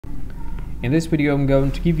In this video I'm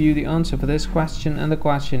going to give you the answer for this question, and the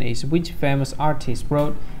question is: which famous artist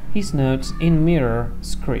wrote his notes in mirror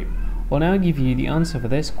script? I'll now give you the answer for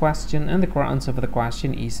this question, and the correct answer for the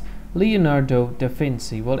question is Leonardo da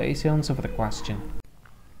Vinci. What is the answer for the question?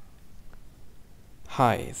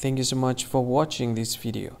 Hi, thank you so much for watching this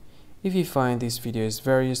video. If you find this video is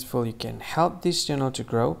very useful, you can help this channel to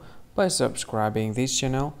grow by subscribing this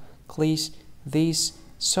channel. Click this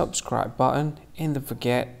subscribe button and don't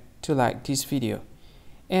forget to like this video.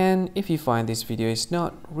 And if you find this video is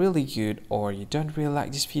not really good, or you don't really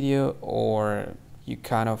like this video, or you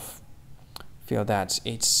kind of feel that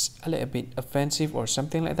it's a little bit offensive or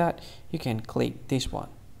something like that, you can click this one,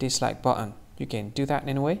 dislike button. You can do that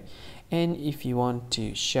anyway. And if you want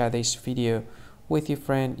to share this video with your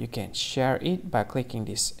friend, you can share it by clicking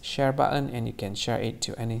this share button, and you can share it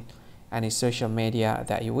to any social media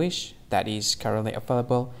that you wish that is currently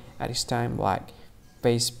available at this time, like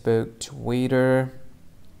Facebook, Twitter,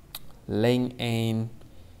 LinkedIn,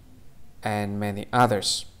 and many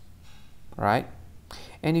others, right?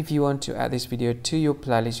 And if you want to add this video to your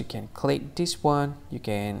playlist, you can click this one. You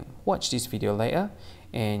can watch this video later,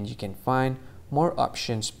 and you can find more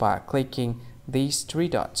options by clicking these three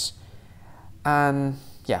dots. And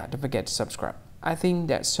yeah, don't forget to subscribe. I think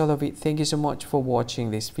that's all of it. Thank you so much for watching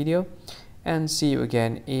this video, and see you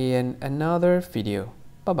again in another video.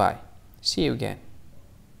 Bye bye. See you again.